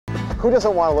Who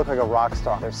doesn't want to look like a rock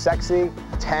star? They're sexy,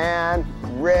 tan,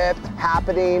 ripped,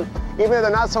 happening. Even if they're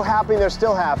not so happening, they're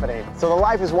still happening. So the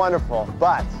life is wonderful,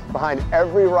 but behind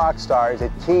every rock star is a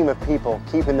team of people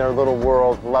keeping their little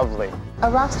world lovely. A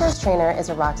rock star's trainer is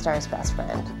a rock star's best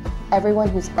friend. Everyone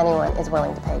who's anyone is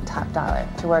willing to pay top dollar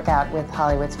to work out with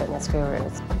Hollywood's fitness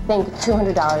gurus. Think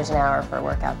 $200 an hour for a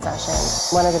workout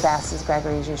session. One of the best is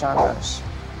Gregory Joujon-Roche.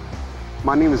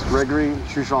 My name is Gregory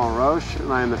Joujon-Roche,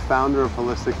 and I am the founder of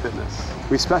Holistic Fitness.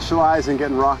 We specialize in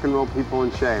getting rock and roll people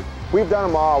in shape. We've done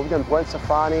them all. We've done Gwen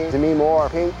Stefani, Demi Moore,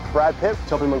 Pink, Brad Pitt,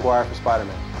 Tobey Maguire for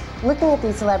Spider-Man. Looking at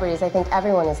these celebrities, I think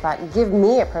everyone has thought, give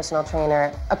me a personal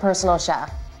trainer, a personal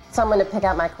chef, someone to pick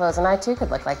out my clothes, and I too could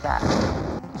look like that.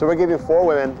 So we're giving 4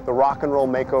 women the rock and roll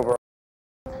makeover.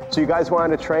 So you guys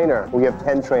wanted a trainer. We have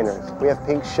 10 trainers. We have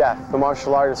Pink Chef, the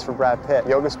martial artist for Brad Pitt,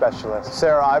 yoga specialist,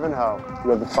 Sarah Ivanhoe.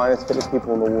 We have the finest fitness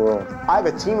people in the world. I have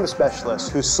a team of specialists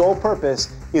whose sole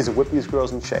purpose is to whip these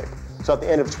girls in shape. So at the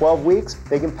end of 12 weeks,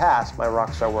 they can pass my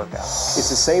Rockstar workout. It's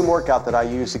the same workout that I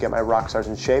use to get my Rockstars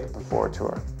in shape before a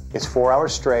tour. It's 4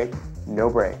 hours straight, no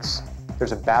breaks.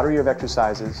 There's a battery of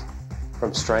exercises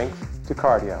from strength to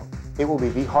cardio. It will be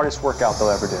the hardest workout they'll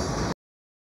ever do.